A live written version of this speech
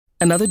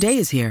Another day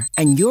is here,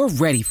 and you're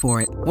ready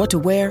for it. What to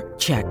wear?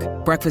 Check.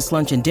 Breakfast,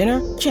 lunch, and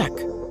dinner? Check.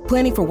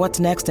 Planning for what's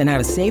next and how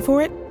to save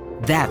for it?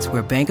 That's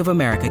where Bank of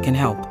America can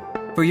help.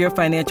 For your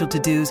financial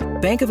to-dos,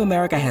 Bank of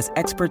America has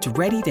experts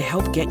ready to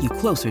help get you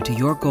closer to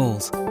your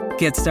goals.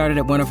 Get started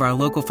at one of our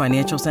local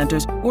financial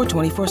centers or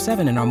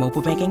 24/7 in our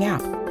mobile banking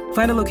app.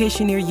 Find a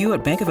location near you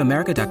at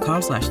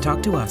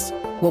bankofamerica.com/talktous.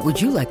 What would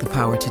you like the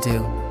power to do?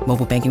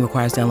 Mobile banking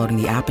requires downloading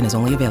the app and is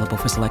only available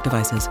for select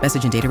devices.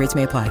 Message and data rates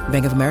may apply.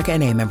 Bank of America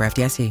N.A., member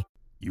FDIC.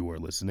 You are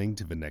listening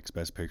to the Next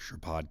Best Picture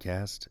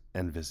podcast,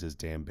 and this is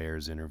Dan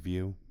Baer's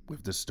interview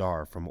with the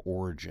star from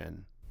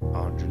Origin,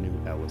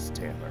 Aunjanue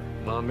Ellis-Taylor.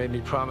 Mom made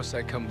me promise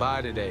I'd come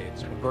by today.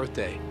 It's her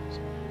birthday.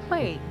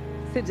 Wait,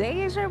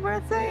 today is your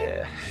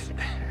birthday?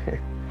 Yeah.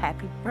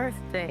 Happy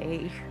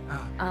birthday.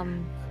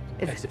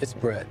 It's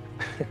Brett.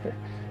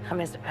 I'm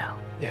Isabel.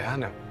 Yeah, I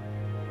know.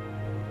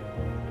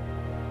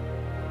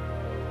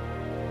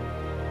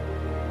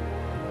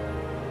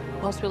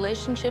 Most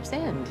relationships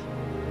end.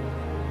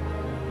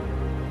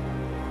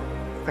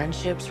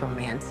 Friendships,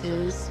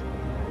 romances,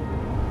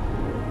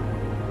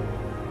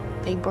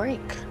 they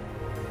break.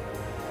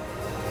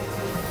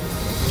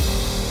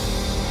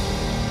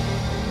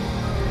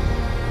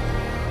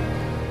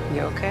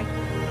 You okay?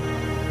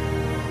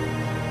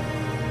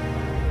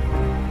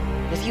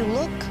 If you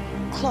look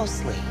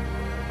closely,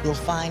 you'll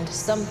find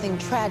something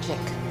tragic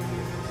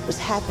was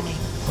happening.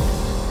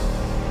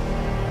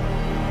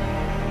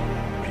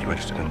 Are you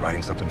interested in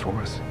writing something for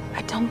us?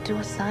 I don't do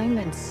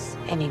assignments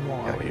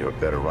anymore. Yeah, well, you're a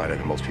better writer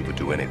than most people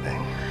do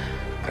anything.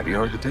 Have you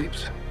heard the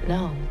tapes?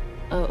 No.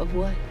 Of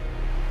what?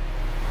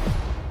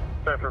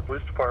 Sanford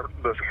Police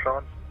Department, this is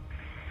Sean.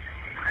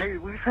 Hey,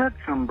 we've had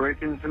some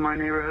break-ins in my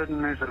neighborhood,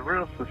 and there's a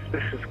real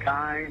suspicious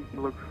guy.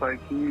 Looks like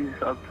he's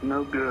up to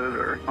no good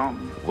or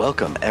something.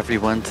 Welcome,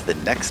 everyone, to the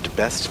Next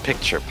Best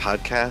Picture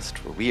podcast,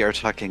 where we are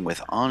talking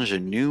with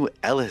Aunjanue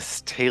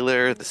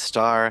Ellis-Taylor, the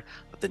star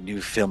of the new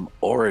film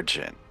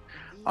Origin.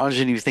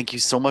 Aunjanue, thank you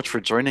so much for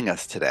joining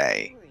us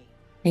today.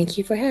 Thank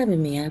you for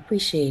having me. I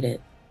appreciate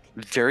it.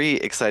 Very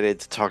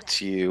excited to talk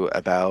to you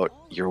about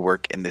your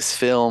work in this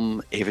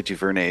film, Ava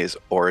DuVernay's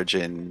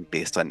Origin,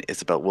 based on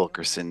Isabel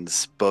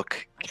Wilkerson's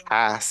book,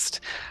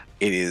 Cast.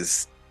 It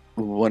is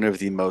one of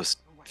the most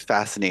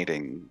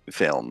fascinating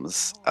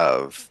films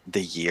of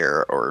the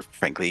year, or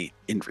frankly,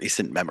 in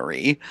recent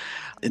memory,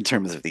 in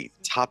terms of the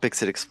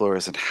topics it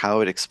explores and how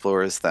it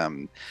explores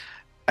them.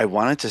 I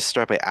wanted to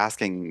start by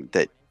asking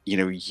that,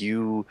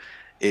 you,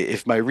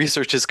 if my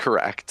research is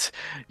correct,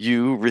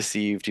 you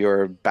received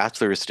your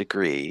bachelor's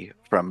degree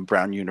from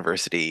Brown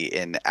University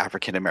in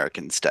African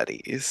American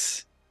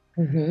Studies.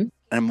 Mm-hmm.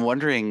 I'm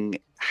wondering,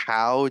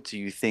 how do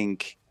you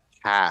think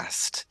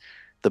Cast,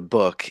 the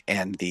book,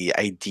 and the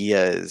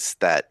ideas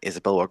that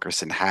Isabel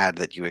Wilkerson had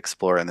that you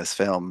explore in this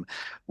film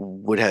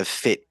would have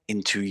fit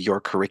into your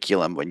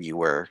curriculum when you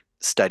were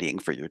studying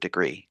for your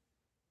degree?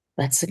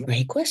 That's a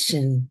great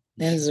question.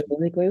 That is a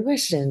really great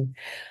question.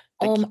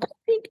 I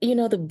think,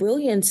 the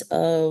brilliance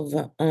of,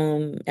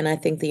 and I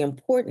think the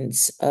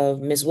importance of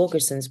Ms.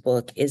 Wilkerson's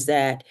book is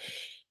that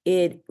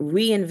it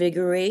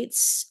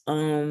reinvigorates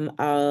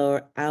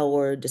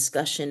our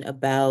discussion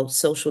about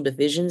social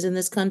divisions in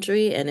this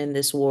country and in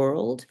this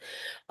world.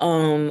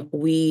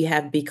 We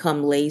have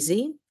become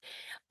lazy.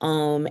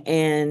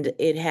 And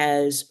it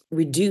has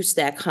reduced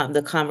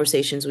the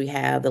conversations we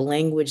have, the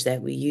language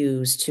that we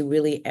use to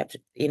really,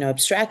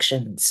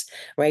 abstractions,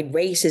 right?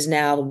 Race is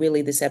now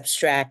really this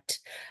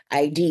abstract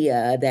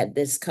idea, that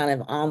this kind of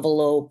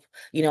envelope,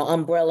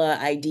 umbrella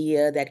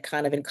idea that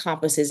kind of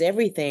encompasses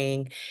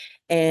everything.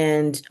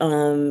 And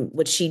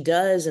what she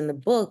does in the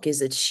book is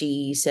that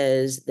she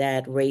says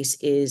that race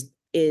is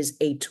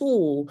a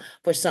tool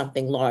for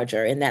something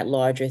larger, and that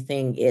larger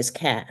thing is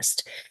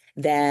caste.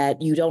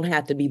 That you don't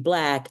have to be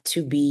Black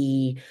to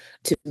be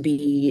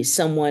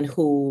someone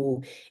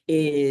who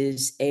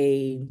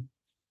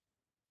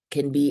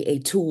can be a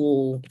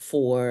tool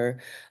for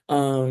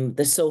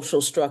the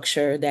social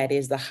structure that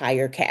is the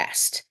higher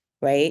caste,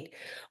 right?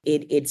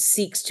 It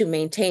seeks to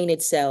maintain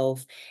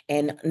itself,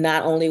 and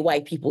not only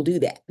white people do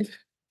that,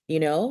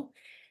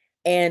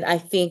 And I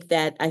think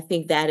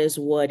that is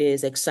what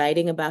is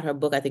exciting about her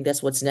book. I think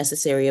that's what's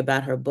necessary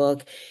about her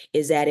book,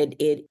 is that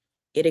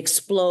it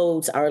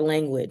explodes our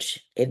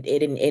language. It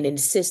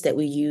insists that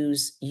we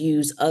use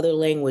other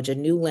language, a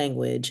new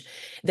language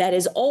that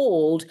is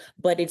old,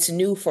 but it's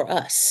new for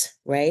us,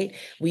 right?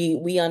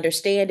 We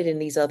understand it in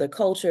these other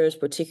cultures,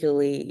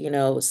 particularly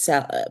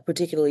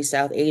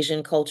South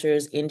Asian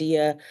cultures,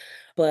 India,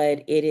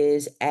 but it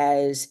is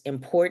as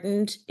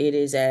important. It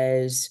is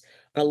as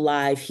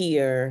alive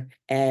here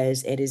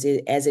as it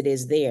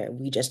is there.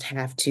 We just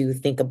have to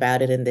think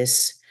about it in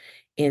this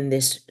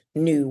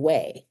new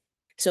way.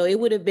 So it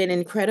would have been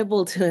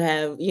incredible to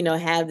have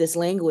this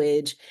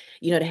language,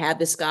 to have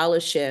the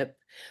scholarship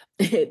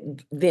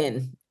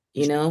then,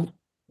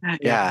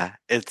 Yeah,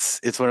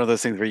 it's one of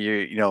those things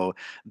where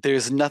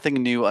there's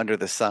nothing new under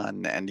the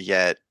sun, and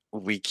yet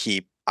we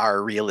keep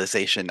our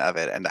realization of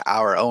it and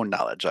our own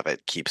knowledge of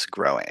it keeps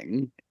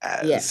growing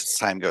as Yes.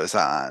 time goes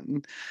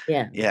on.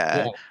 Yeah.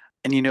 Yeah.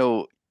 And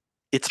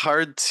it's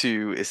hard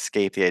to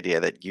escape the idea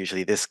that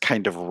usually this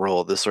kind of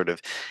role, this sort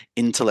of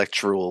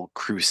intellectual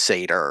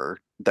crusader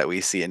that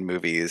we see in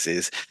movies,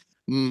 is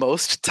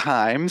most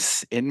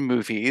times in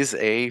movies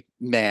a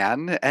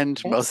man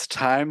and Yes. most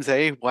times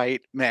a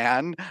white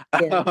man.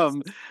 Yes.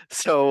 Um,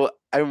 so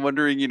I'm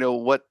wondering,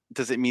 what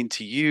does it mean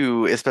to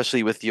you,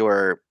 especially with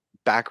your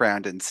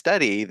background and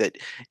study, that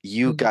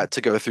you Mhm. got to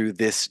go through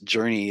this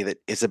journey that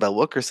Isabel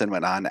Wilkerson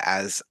went on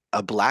as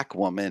a Black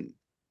woman?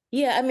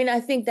 Yeah, I mean, I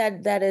think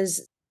that that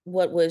is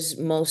what was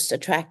most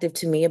attractive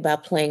to me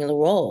about playing the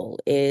role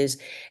is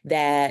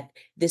that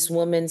this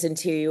woman's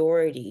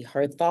interiority,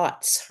 her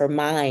thoughts, her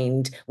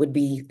mind would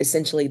be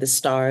essentially the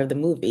star of the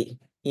movie,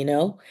 you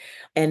know?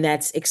 And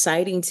that's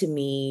exciting to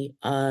me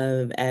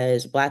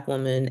as a Black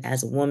woman,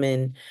 as a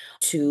woman,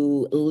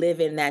 to live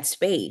in that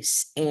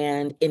space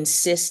and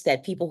insist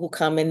that people who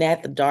come in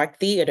that the dark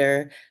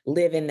theater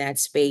live in that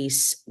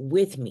space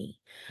with me,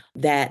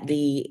 that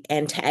the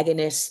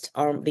antagonist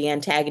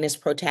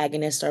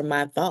protagonist are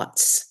my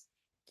thoughts,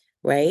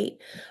 right?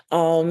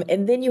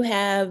 And then you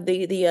have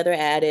the other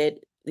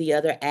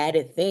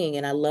added thing,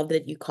 and I love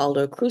that you called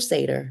her a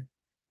crusader.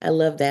 I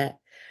love that.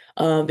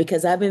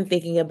 Because I've been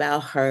thinking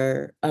about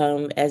her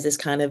as this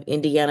kind of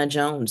Indiana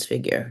Jones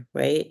figure,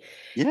 right?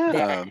 That,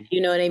 Yeah.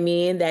 you know what I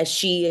mean? That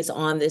she is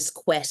on this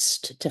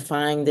quest to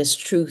find this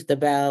truth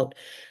about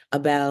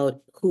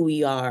who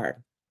we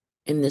are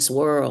in this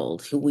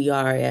world, who we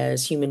are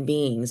as human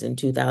beings in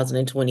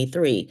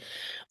 2023.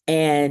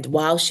 And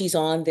while she's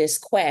on this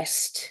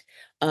quest,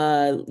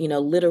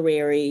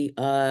 literary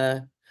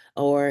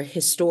or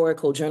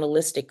historical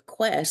journalistic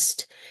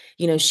quest,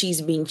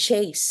 she's being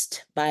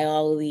chased by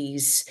all of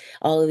these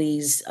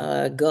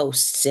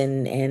ghosts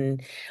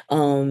and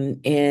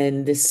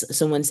this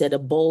someone said a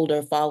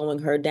boulder following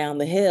her down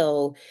the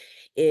hill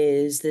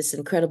is this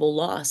incredible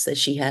loss that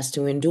she has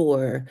to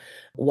endure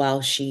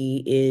while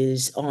she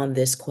is on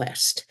this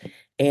quest.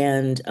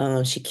 And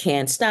she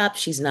can't stop.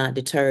 She's not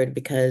deterred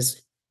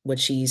because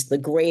the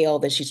grail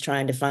that she's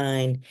trying to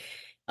find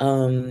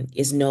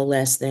is no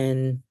less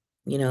than,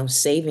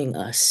 saving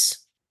us.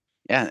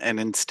 Yeah, and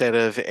instead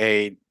of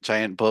a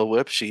giant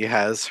bullwhip, she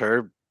has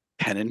her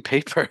pen and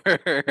paper.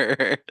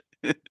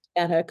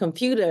 And her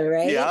computer,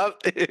 right?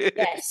 Yep.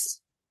 Yes,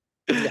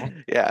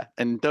 exactly. Yeah,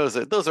 and those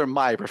are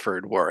my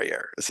preferred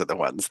warriors, are the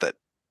ones that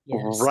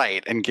Yes,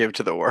 write and give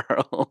to the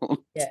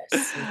world.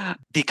 yes.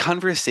 The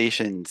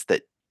conversations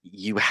that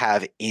you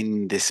have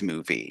in this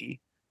movie,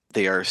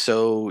 they are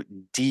so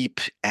deep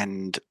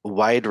and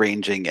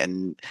wide-ranging,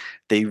 and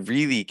they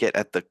really get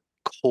at the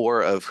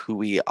core of who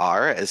we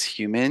are as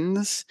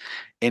humans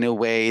in a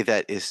way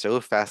that is so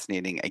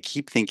fascinating. I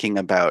keep thinking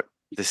about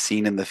the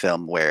scene in the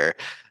film where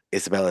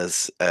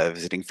Isabella's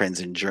visiting friends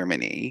in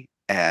Germany,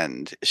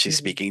 and she's Mhm.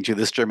 speaking to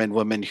this German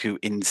woman who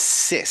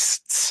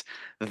insists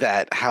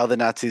that how the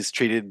Nazis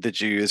treated the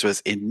Jews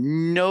was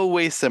in no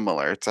way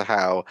similar to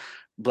how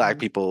Black Mhm.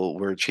 people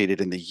were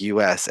treated in the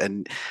US.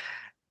 And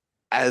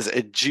as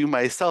a Jew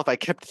myself, I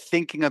kept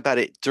thinking about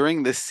it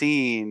during the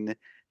scene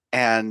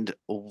and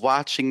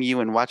watching you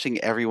and watching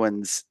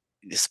everyone's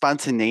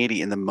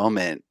spontaneity in the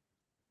moment.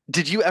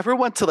 Did you ever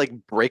want to like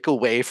break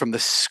away from the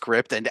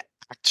script and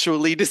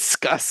actually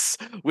discuss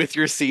with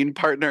your scene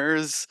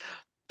partners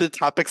the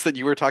topics that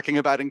you were talking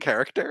about in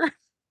character?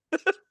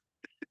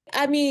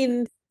 I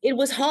mean, it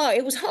was hard.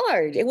 It was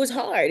hard. It was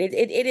hard. It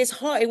is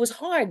hard. It was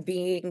hard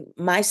being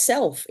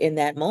myself in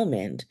that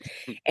moment.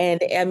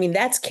 And I mean,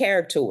 that's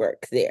character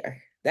work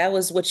there. That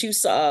was what you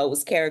saw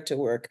was character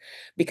work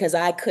because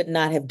I could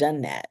not have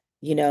done that.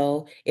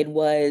 It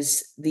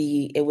was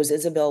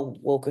Isabel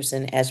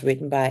Wilkerson as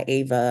written by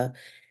Ava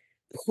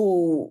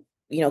who,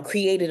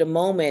 created a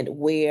moment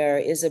where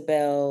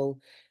Isabel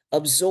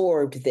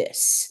absorbed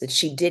this, that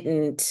she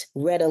didn't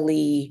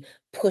readily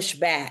push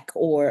back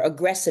or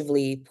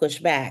aggressively push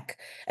back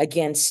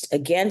against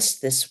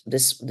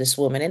this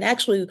woman. And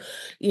actually,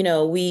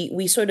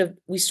 we sort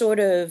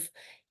of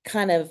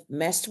kind of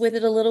messed with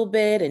it a little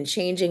bit and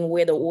changing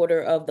where the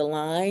order of the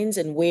lines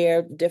and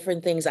where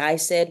different things I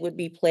said would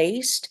be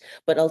placed.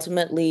 But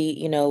ultimately,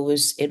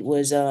 it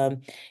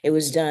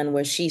was done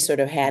where she sort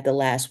of had the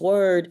last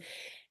word,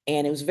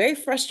 and it was very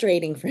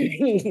frustrating for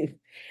me.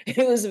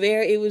 It was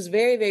very,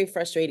 very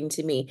frustrating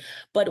to me.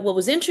 But what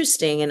was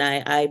interesting, and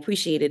I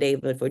appreciated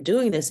Ava for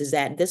doing this, is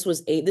that this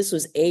was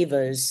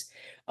Ava's.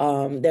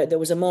 There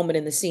was a moment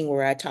in the scene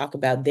where I talk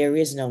about there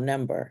is no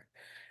number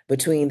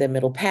between the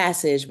Middle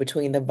Passage,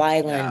 between the Yeah.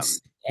 violence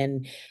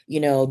and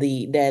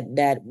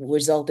that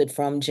resulted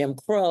from Jim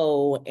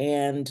Crow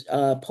and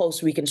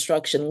post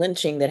Reconstruction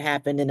lynching that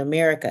happened in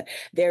America.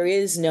 There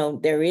is no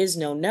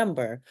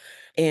number.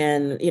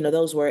 And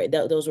those were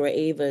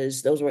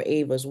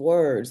Ava's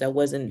words. That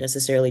wasn't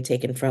necessarily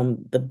taken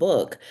from the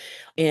book.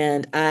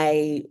 And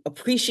I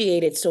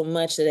appreciate it so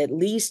much that at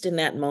least in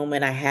that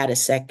moment I had a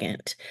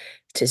second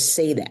to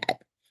say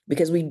that,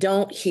 because we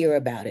don't hear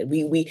about it.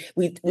 We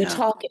Yeah.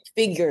 talk in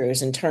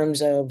figures in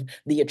terms of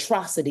the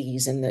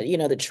atrocities and the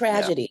Yeah.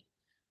 tragedy,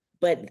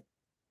 but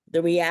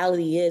the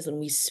reality is when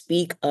we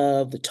speak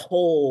of the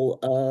toll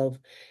of,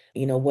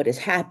 what has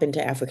happened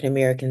to African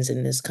Americans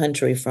in this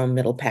country from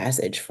Middle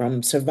Passage,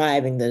 from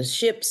surviving the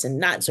ships and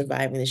not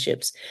surviving the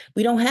ships,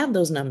 we don't have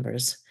those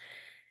numbers.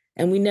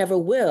 And we never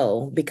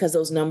will because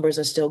those numbers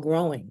are still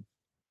growing.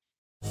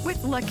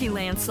 With Lucky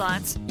Land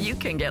Slots, you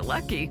can get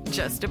lucky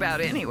just about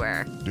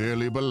anywhere.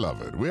 Dearly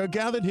beloved, we are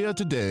gathered here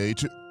today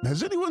to...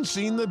 Has anyone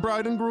seen the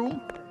bride and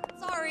groom?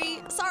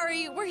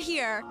 Sorry, we're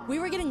here. We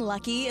were getting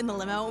lucky in the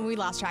limo and we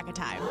lost track of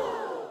time.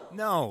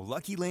 No,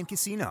 Lucky Land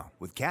Casino,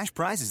 with cash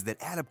prizes that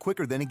add up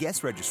quicker than a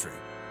guest registry.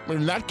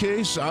 In that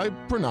case, I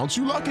pronounce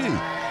you lucky.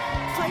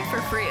 Play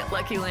for free at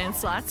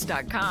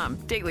LuckyLandSlots.com.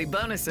 Daily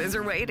bonuses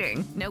are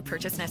waiting. No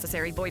purchase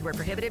necessary. Void where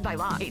prohibited by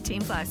law.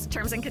 18+.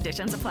 Terms and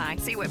conditions apply.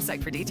 See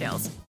website for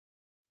details.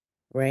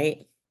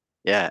 Right?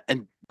 Yeah.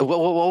 And what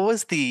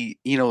was the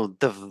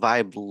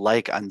vibe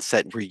like on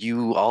set? Were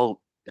you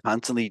all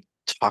constantly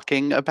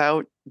talking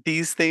about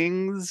these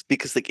things?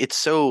 Because like it's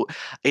so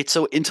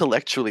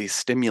intellectually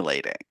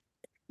stimulating.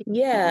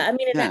 Yeah, I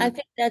mean, and Yeah. I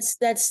think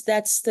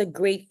that's the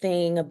great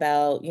thing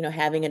about,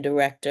 having a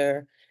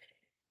director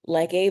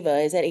like Ava,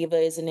 is that Ava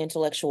is an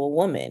intellectual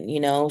woman.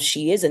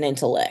 She is an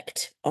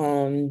intellect.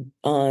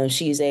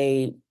 She's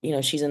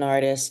she's an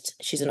artist.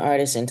 She's an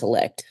artist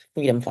intellect,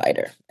 freedom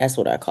fighter. That's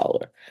what I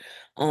call her.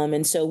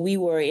 And so we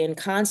were in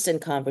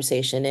constant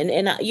conversation,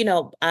 and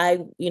I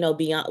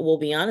will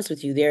be honest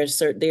with you. There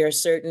are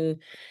certain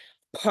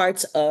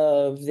parts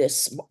of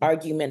this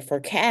argument for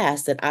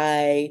cast that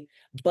I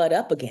butt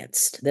up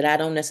against, that I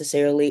don't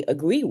necessarily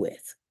agree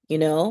with,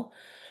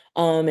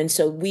 and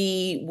so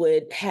we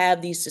would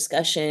have these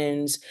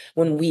discussions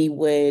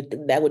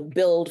that would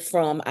build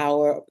from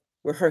our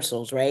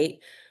rehearsals, right?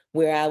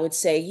 Where I would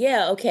say,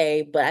 yeah,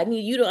 okay, but I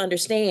need you to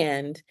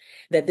understand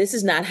that this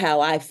is not how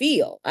I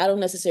feel. I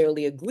don't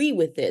necessarily agree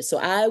with this. So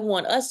I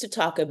want us to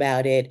talk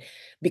about it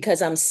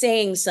because I'm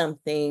saying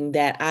something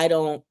that I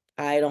don't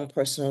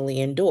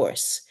personally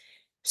endorse.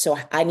 So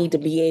I need to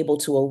be able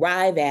to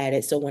arrive at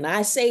it. So when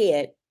I say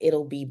it,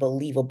 it'll be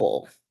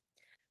believable.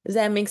 Does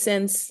that make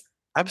sense?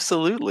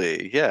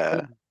 Absolutely.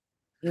 Yeah.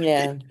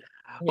 Yeah.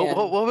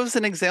 What was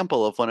an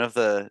example of one of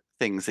the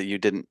things that you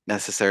didn't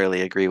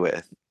necessarily agree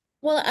with?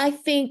 Well, I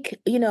think,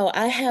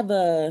 I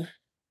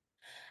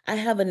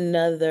have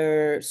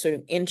another sort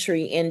of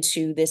entry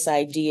into this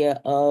idea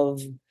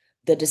of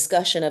the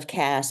discussion of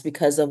caste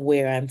because of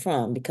where I'm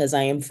from, because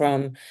I am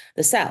from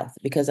the South,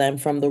 because I'm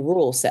from the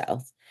rural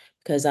South,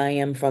 because I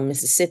am from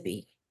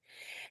Mississippi.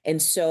 And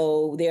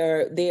so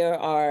there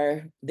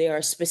are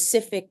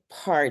specific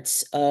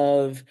parts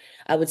of,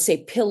 I would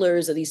say,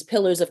 these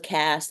pillars of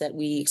caste that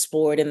we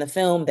explored in the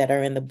film, that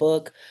are in the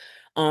book,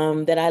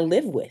 that I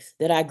live with,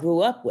 that I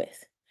grew up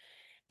with.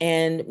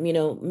 And,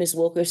 Ms.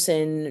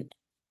 Wilkerson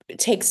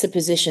takes the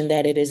position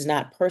that it is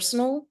not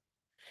personal,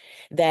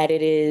 that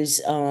it is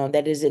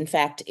in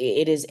fact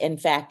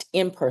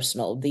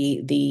impersonal.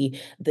 The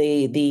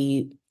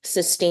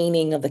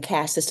sustaining of the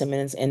caste system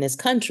in this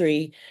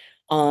country,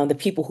 the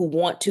people who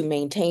want to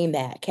maintain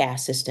that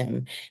caste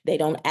system, they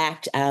don't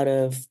act out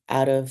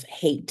of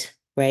hate,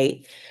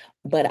 right?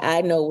 But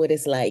I know what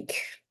it's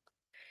like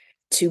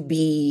to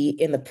be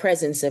in the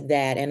presence of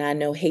that, and I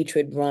know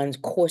hatred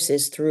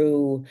courses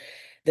through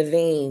the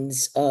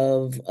veins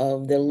of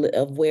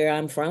where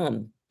I'm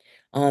from.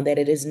 That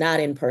it is not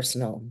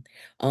impersonal,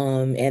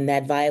 and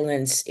that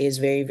violence is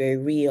very, very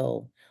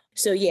real.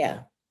 So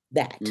yeah,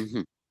 that.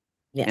 Mm-hmm.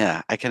 Yeah.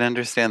 Yeah, I can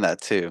understand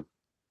that too.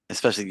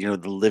 Especially, the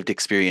lived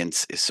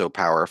experience is so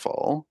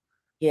powerful.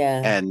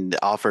 Yeah. And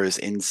offers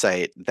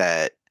insight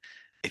that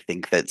I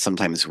think that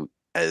sometimes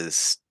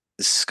as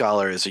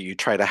scholars, you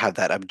try to have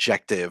that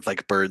objective,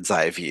 like bird's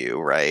eye view,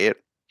 right?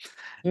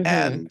 Mhm.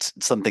 And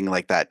something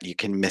like that, you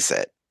can miss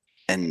it.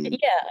 And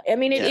Yeah, I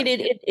mean,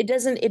 it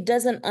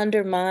doesn't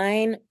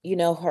undermine,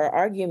 her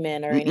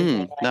argument or anything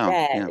like no,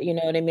 that. yeah. You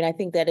know what I mean? I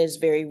think that is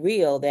very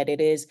real, that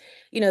it is,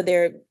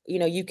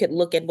 you could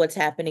look at what's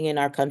happening in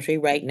our country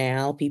right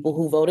now, people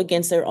who vote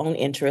against their own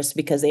interests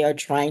because they are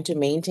trying to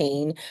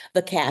maintain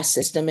the caste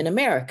system in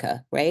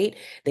America, right?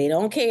 They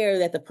don't care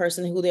that the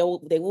person who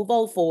they will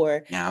vote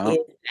for Yeah. is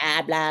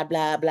blah, blah,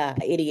 blah, blah,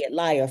 idiot,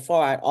 liar,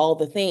 fart, all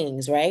the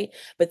things, right?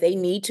 But they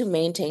need to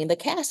maintain the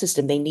caste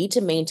system. They need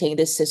to maintain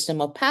this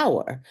system of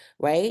power,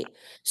 right?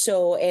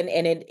 So, and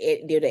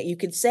you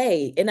could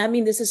say, and I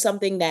mean, this is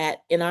something that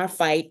in our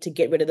fight to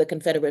get rid of the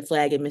Confederate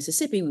flag in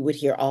Mississippi, we would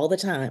hear all the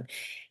time.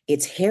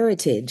 It's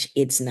heritage,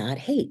 it's not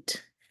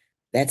hate.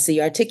 That's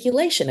the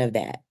articulation of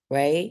that,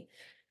 right?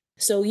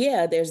 So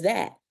yeah, there's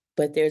that.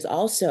 But there's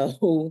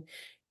also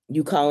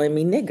you calling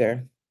me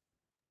nigger.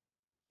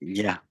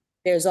 Yeah.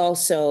 There's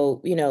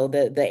also,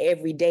 the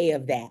everyday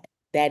of that.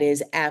 That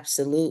is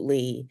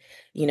absolutely,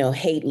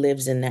 hate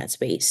lives in that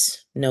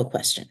space. No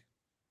question.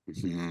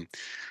 Mm-hmm.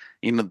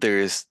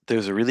 There's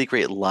a really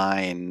great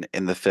line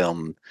in the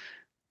film.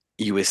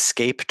 You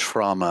escape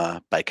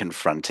trauma by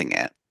confronting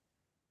it.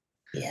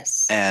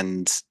 Yes.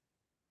 And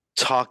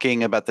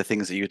talking about the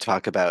things that you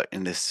talk about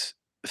in this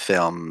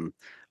film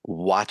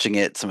watching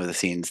it, some of the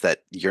scenes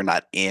that you're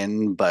not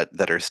in, but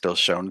that are still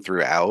shown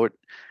throughout.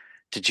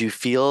 Did you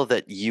feel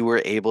that you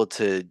were able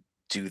to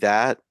do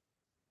that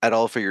at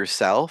all for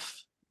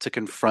yourself, to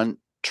confront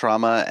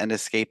trauma and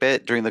escape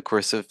it during the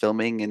course of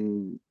filming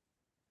and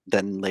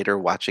then later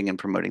watching and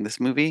promoting this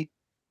movie?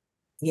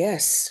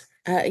 Yes.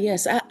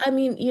 Yes. I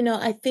mean,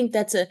 I think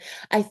that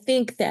I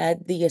think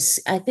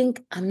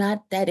I'm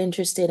not that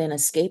interested in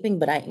escaping,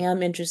 but I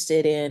am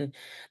interested in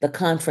the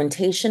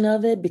confrontation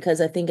of it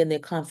because I think in the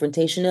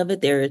confrontation of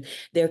it,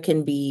 there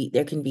can be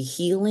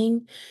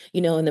healing,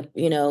 and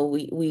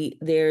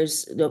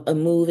there's a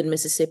move in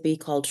Mississippi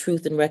called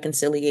Truth and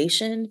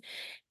Reconciliation.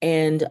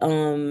 And,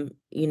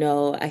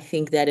 I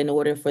think that in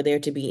order for there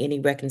to be any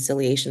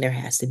reconciliation, there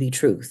has to be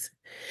truth.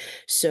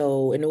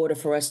 So, in order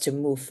for us to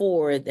move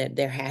forward, that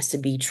there has to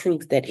be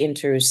truth that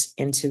enters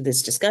into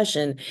this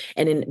discussion.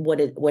 And then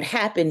what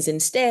happens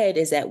instead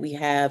is that we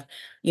have,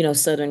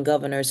 Southern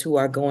governors who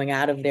are going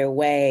out of their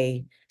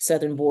way,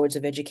 Southern boards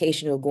of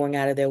education who are going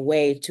out of their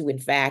way to, in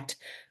fact,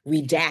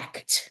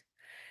 redact,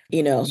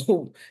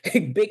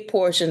 big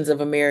portions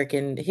of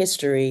American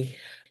history.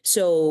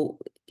 So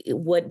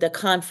what the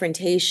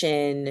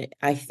confrontation,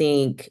 I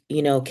think,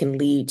 can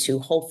lead to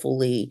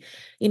hopefully,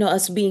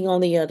 us being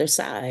on the other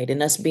side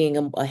and us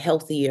being a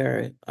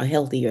healthier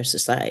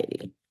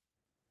society.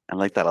 I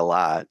like that a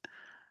lot.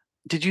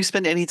 Did you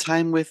spend any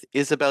time with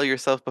Isabel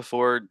yourself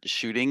before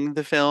shooting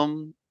the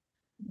film?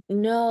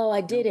 No,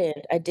 I No?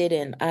 didn't. I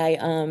didn't.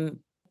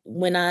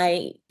 When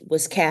I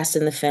was cast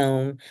in the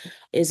film,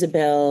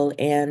 Isabel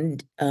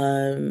and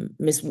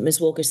Miss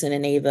Wilkerson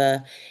and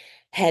Ava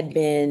had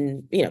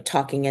been,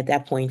 talking at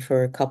that point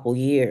for a couple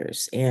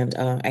years. And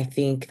I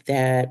think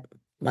that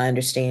my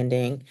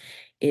understanding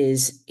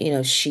is,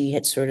 she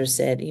had sort of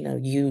said,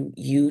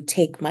 you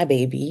take my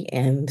baby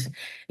and,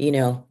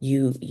 I'm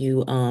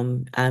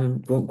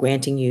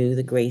granting you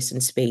the grace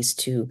and space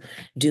to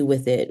do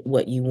with it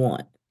what you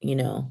want.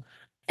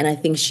 And I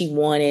think she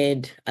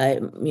wanted,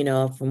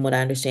 from what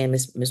I understand,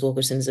 Miss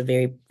Wilkerson is a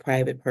very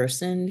private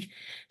person.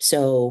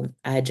 So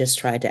I just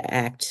tried to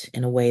act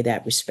in a way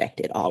that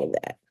respected all of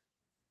that.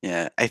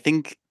 Yeah, I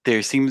think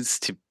there seems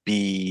to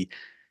be,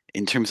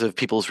 in terms of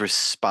people's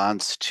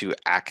response to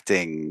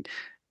acting,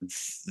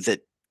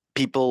 that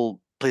people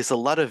place a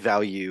lot of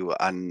value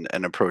on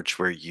an approach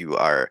where you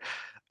are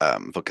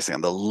focusing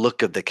on the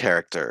look of the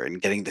character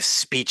and getting the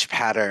speech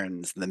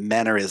patterns and the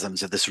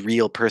mannerisms of this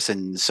real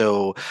person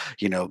so,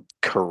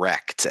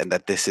 correct, and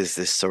that this is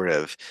this sort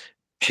of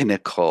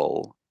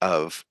pinnacle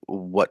of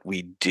what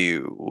we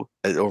do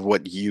or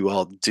what you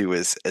all do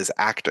as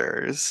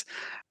actors.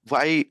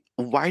 Why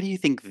do you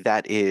think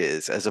that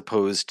is, as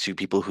opposed to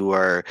people who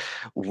are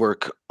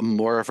work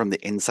more from the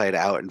inside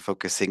out and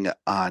focusing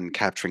on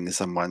capturing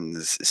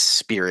someone's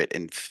spirit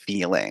and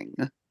feeling?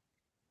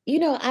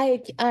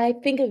 I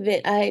think of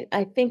it,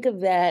 I think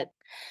of that,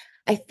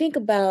 I think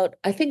about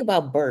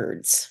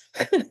birds.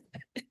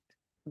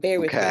 Bear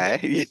with me.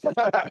 Okay.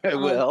 Yeah, I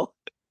Um, will.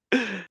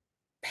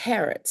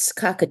 Parrots,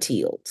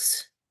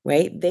 cockatiels,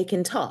 right? They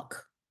can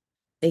talk,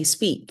 they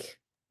speak.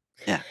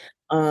 Yeah.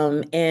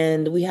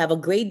 And we have a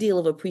great deal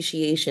of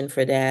appreciation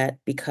for that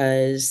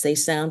because they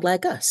sound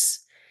like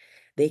us.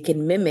 They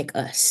can mimic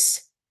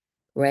us,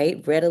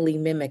 right? Readily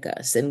mimic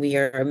us. And we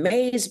are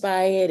amazed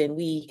by it. And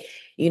we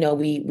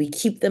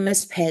keep them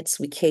as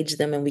pets. We cage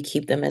them and we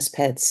keep them as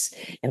pets.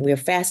 And we're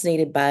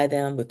fascinated by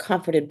them. We're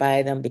comforted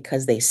by them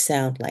because they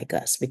sound like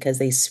us, because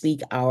they speak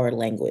our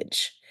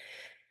language,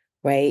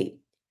 right?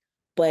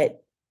 But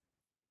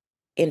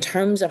in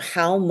terms of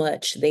how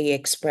much they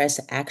express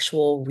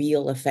actual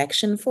real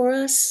affection for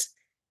us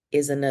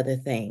is another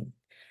thing.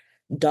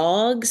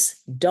 Dogs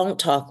don't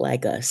talk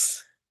like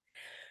us,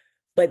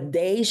 but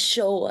they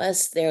show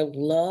us their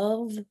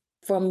love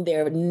from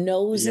their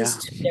noses Yeah.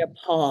 to their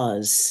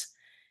paws.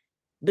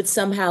 But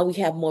somehow we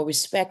have more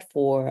respect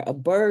for a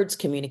bird's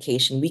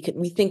communication. We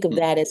think of Mm.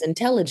 that as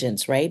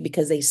intelligence, right?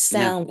 Because they Yeah.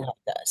 sound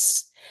like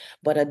us.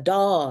 But a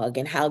dog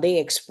and how they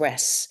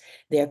express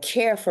their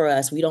care for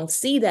us, we don't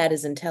see that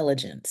as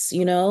intelligence.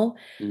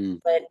 Mm.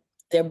 But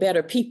they're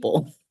better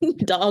people.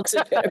 Dogs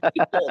are better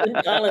people,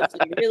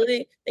 honestly,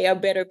 really, they are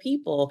better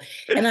people.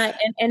 And I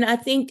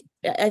think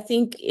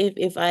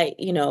if I,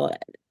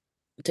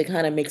 to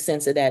kind of make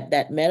sense of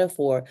that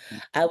metaphor,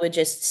 I would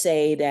just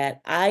say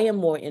that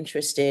I'm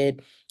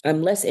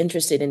less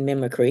interested in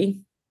mimicry,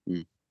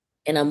 Mm.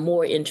 and I'm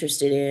more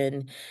interested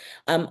in,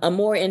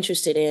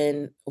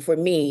 for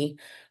me,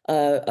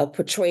 a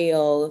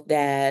portrayal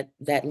that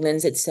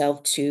lends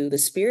itself to the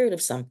spirit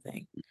of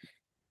something.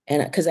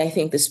 And because I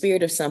think the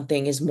spirit of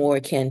something is more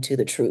akin to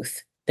the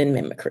truth than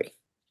mimicry.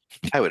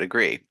 I would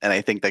agree. And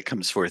I think that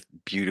comes forth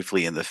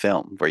beautifully in the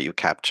film, where you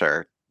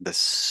capture the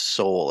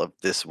soul of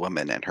this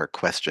woman and her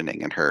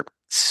questioning and her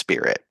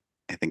spirit.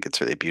 I think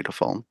it's really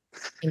beautiful.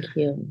 Thank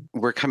you.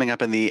 We're coming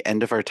up in the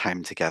end of our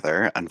time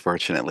together,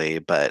 unfortunately,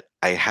 but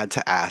I had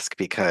to ask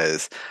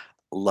because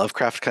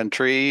Lovecraft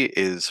Country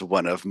is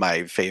one of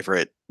my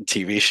favorite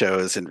TV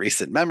shows in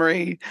recent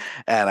memory,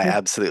 and I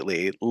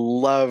absolutely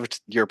loved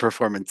your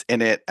performance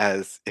in it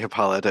as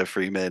Hippolyta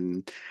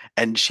Freeman.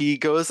 And she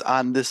goes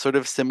on this sort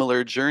of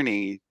similar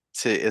journey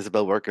to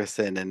Isabel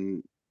Wilkerson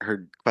and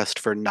her quest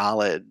for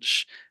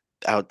knowledge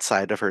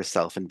outside of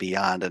herself and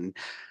beyond, and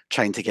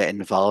trying to get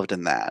involved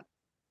in that.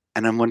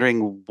 And I'm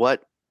wondering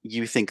what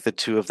you think the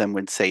two of them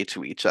would say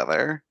to each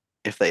other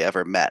if they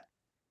ever met.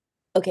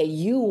 Okay,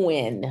 you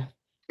win.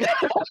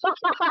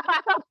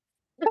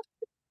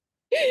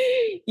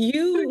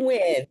 You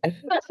win.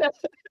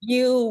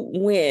 You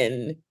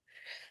win.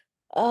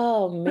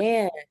 Oh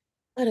man,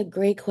 what a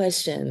great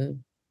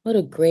question. What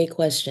a great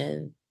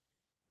question.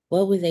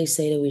 What would they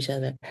say to each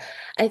other?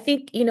 I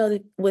think,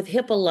 with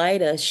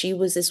Hippolyta, she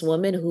was this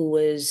woman who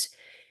was,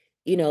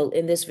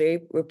 in this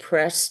very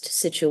repressed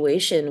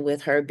situation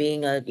with her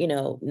being a,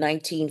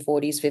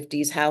 1940s,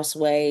 50s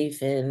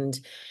housewife and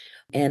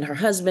her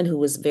husband who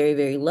was very,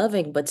 very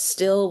loving, but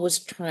still was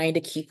trying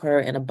to keep her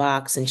in a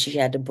box. And she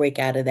had to break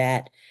out of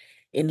that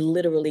and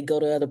literally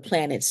go to other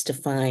planets to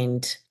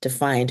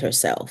find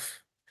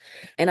herself.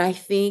 And I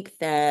think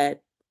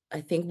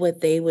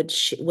what they would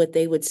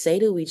say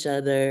to each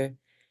other,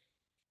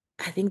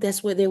 I think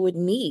that's where they would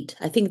meet.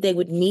 I think they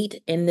would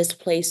meet in this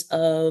place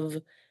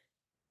of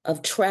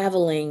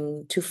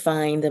traveling to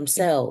find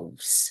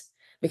themselves,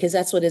 because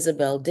that's what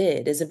Isabel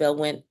did. Isabel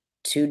went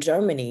to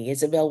Germany.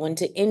 Isabel went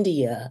to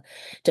India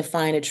to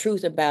find a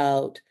truth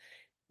about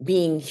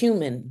being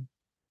human,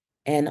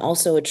 and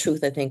also a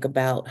truth, I think,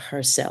 about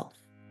herself.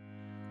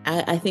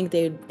 I think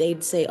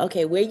they'd say,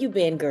 okay, where you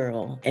been,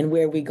 girl? And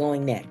where are we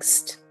going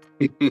next?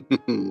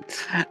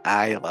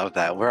 I love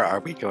that. Where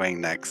are we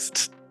going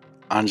next?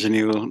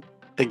 Aunjanue,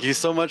 thank you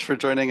so much for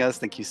joining us.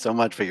 Thank you so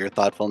much for your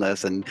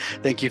thoughtfulness, and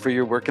thank you for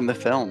your work in the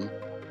film.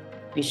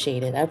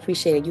 Appreciate it. I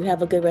appreciate it. You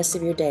have a good rest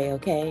of your day,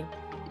 okay?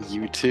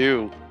 You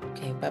too.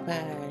 Okay,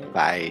 bye-bye.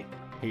 Bye.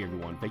 Hey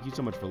everyone, thank you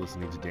so much for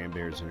listening to Dan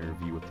Baer's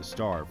interview with the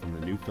star from the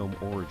new film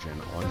Origin,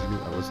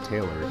 Aunjanue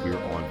Ellis-Taylor, here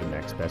on the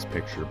Next Best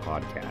Picture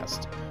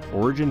podcast.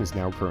 Origin is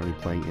now currently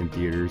playing in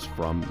theaters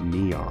from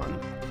Neon,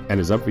 and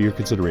is up for your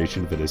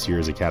consideration for this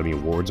year's Academy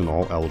Awards in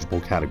all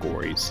eligible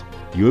categories.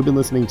 You have been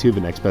listening to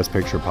the Next Best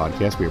Picture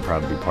podcast. We are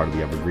proud to be part of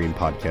the Evergreen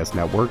Podcast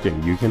Network,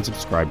 and you can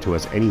subscribe to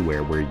us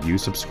anywhere where you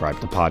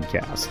subscribe to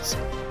podcasts.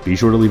 Be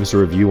sure to leave us a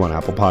review on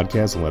Apple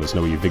Podcasts and let us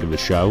know what you think of the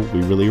show.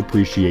 We really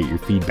appreciate your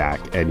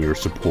feedback and your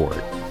support,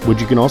 which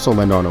you can also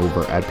lend on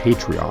over at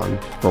Patreon.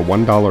 For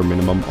 $1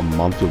 minimum a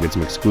month, you'll get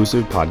some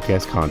exclusive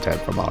podcast content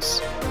from us.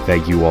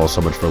 Thank you all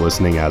so much for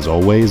listening, as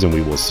always, and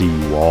we will see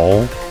you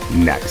all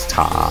next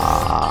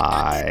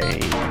time.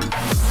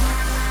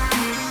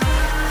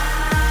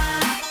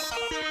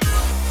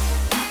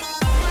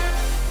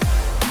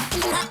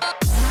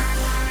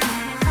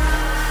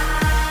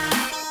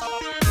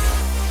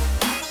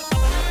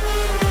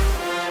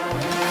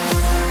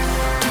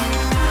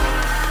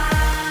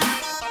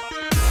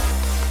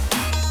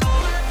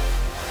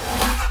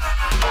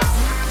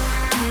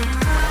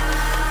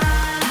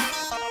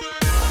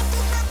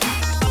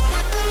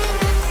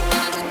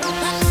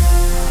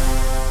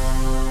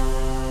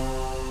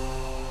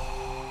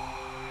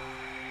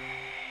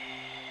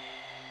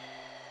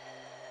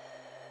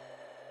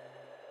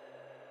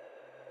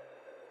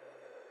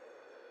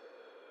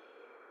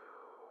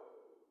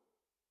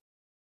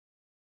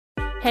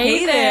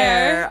 Hey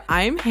there!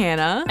 I'm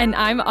Hannah. And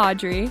I'm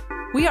Audrey.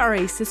 We are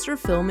a sister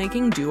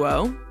filmmaking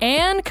duo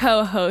and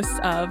co-hosts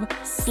of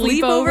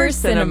Sleepover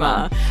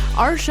Cinema,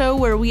 our show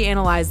where we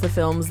analyze the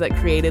films that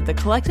created the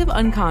collective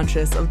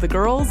unconscious of the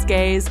girls,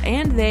 gays,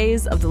 and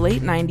theys of the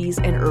late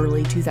 90s and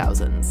early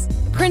 2000s.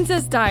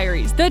 Princess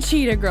Diaries, The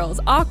Cheetah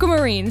Girls,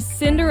 Aquamarine,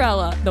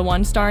 Cinderella, the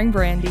one starring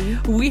Brandy.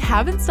 We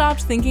haven't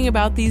stopped thinking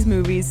about these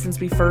movies since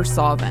we first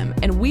saw them,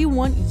 and we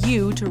want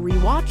you to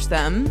rewatch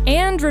them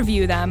and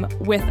review them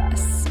with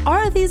us.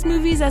 Are these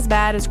movies as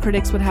bad as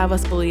critics would have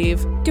us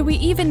believe? Do we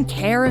even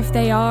care if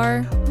they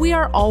are? We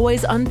are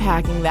always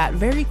unpacking that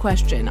very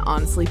question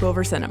on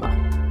Sleepover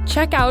Cinema.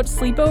 Check out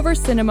Sleepover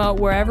Cinema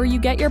wherever you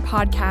get your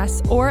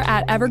podcasts or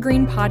at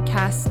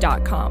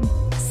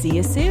evergreenpodcasts.com. See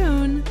you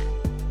soon.